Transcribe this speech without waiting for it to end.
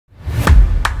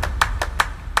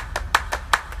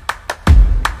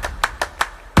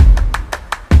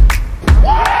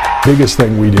Biggest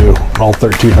thing we do, all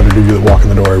 1,300 of you that walk in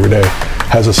the door every day,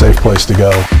 has a safe place to go.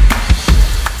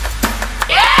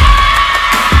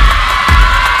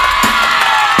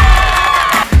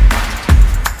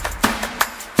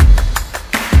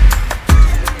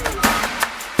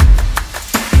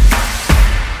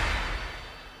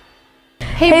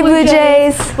 Hey Blue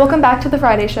Jays! Welcome back to the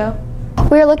Friday Show.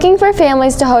 We are looking for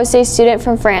families to host a student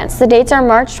from France. The dates are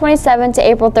March 27th to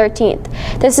April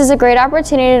 13th. This is a great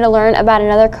opportunity to learn about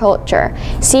another culture.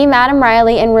 See Madam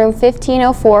Riley in room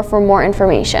 1504 for more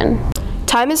information.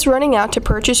 Time is running out to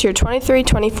purchase your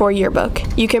 23-24 yearbook.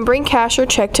 You can bring cash or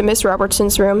check to Miss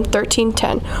Robertson's room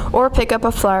 1310 or pick up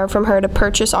a flyer from her to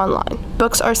purchase online.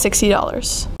 Books are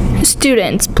 $60.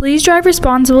 Students, please drive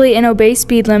responsibly and obey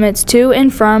speed limits to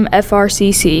and from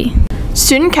FRCC.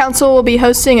 Student Council will be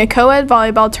hosting a co-ed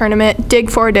volleyball tournament,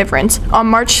 Dig for a Difference, on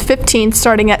March 15th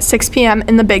starting at 6 p.m.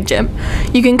 in the Big Gym.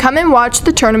 You can come and watch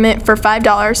the tournament for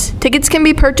 $5. Tickets can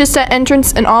be purchased at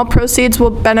entrance and all proceeds will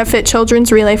benefit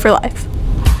Children's Relay for Life.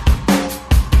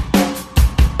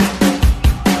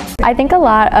 I think a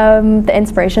lot of the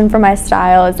inspiration for my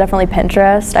style is definitely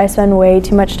Pinterest. I spend way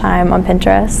too much time on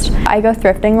Pinterest. I go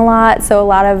thrifting a lot, so a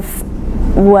lot of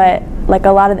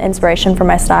the inspiration for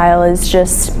my style is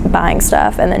just buying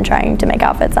stuff and then trying to make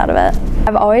outfits out of it.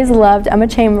 I've always loved Emma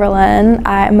Chamberlain.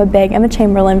 I'm a big Emma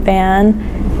Chamberlain fan,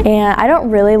 and I don't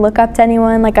really look up to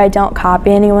anyone, I don't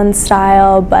copy anyone's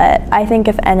style, but I think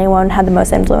if anyone had the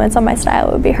most influence on my style,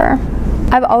 it would be her.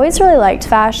 I've always really liked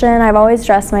fashion. I've always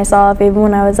dressed myself, even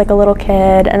when I was a little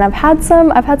kid, and I've had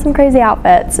some crazy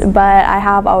outfits, but I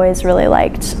have always really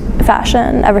liked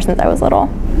fashion ever since I was little.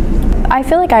 I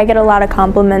feel like I get a lot of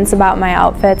compliments about my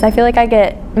outfits. I feel like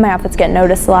my outfits get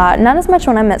noticed a lot. Not as much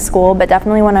when I'm at school, but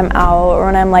definitely when I'm out or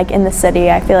when I'm in the city,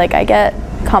 I feel like I get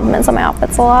compliments on my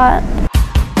outfits a lot.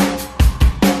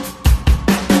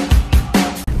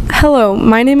 Hello,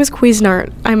 my name is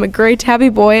Cuisinart. I'm a gray tabby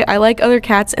boy. I like other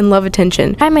cats and love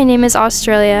attention. Hi, my name is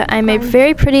Australia. I'm a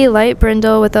very pretty light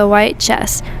brindle with a white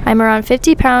chest. I'm around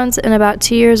 50 pounds and about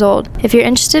 2 years old. If you're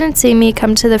interested in seeing me,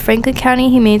 come to the Franklin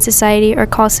County Humane Society or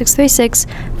call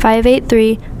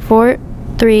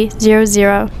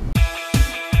 636-583-4300.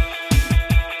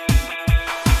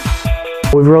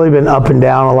 We've really been up and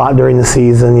down a lot during the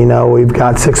season. We've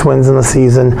got 6 wins in the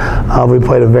season. We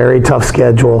played a very tough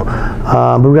schedule.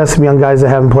 But we've got some young guys that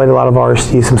haven't played a lot of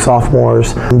varsity, some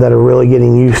sophomores that are really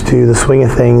getting used to the swing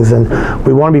of things. And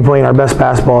we want to be playing our best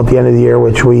basketball at the end of the year,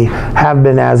 which we have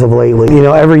been as of lately.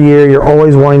 Every year you're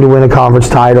always wanting to win a conference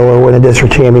title or win a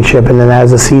district championship. And then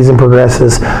as the season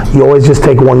progresses, you always just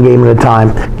take one game at a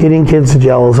time. Getting kids to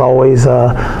gel is always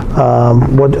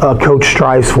what a coach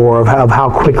strives for, of how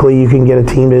quickly you can get a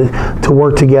team to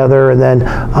work together, and then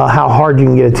how hard you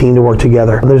can get a team to work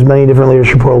together. There's many different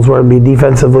leadership roles, whether it be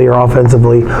defensively or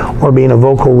offensively, or being a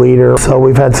vocal leader. So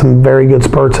we've had some very good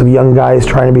spurts of young guys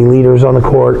trying to be leaders on the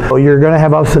court. So you're going to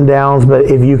have ups and downs, but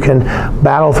if you can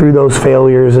battle through those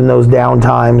failures and those down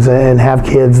times and have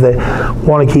kids that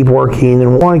want to keep working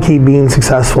and want to keep being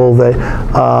successful, that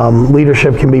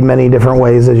leadership can be many different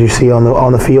ways, as you see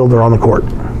on the field or on the court.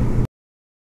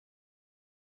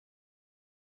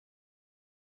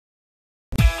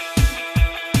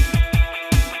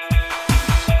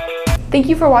 Thank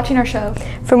you for watching our show.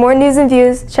 For more news and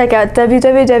views, check out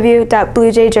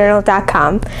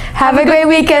www.bluejayjournal.com. Have a great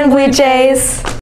weekend, Blue Jays!